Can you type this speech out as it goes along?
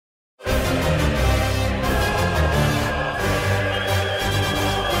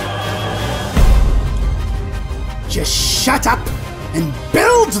Just shut up and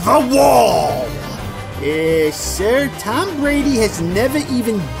build the wall! Sir, Tom Brady has never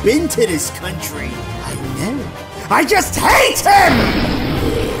even been to this country. I know. I just hate him!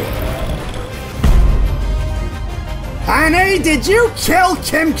 Honey, did you kill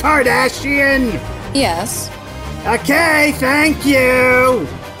Kim Kardashian? Yes. Okay, thank you!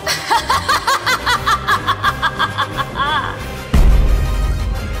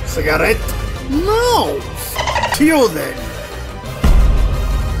 Cigarette? No! F*** you then!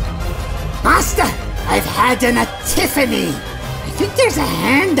 Master, I've had an Tiffany. I think there's a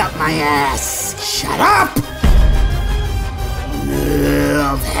hand up my ass. Shut up!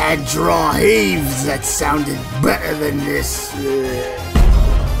 I've had draw heaves that sounded better than this.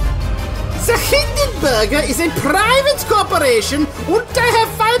 The Hindenburger is a private corporation and I have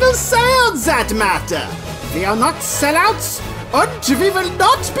final say on that matter. We are not sellouts and we will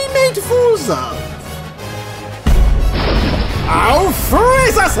not be made fools of. Auf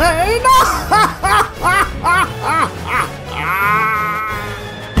Wiedersehen!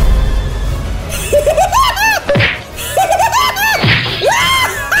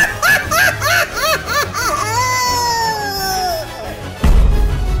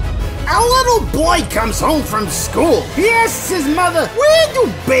 A little boy comes home from school. He asks his mother, where do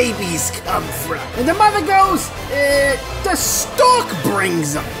babies come from? And the mother goes, the stork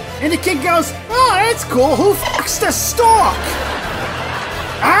brings them. And the kid goes, oh, that's cool. Who fucks the stork?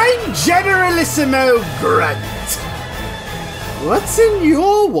 I'm Generalissimo Grunt. What's in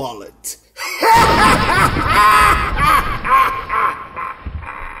your wallet?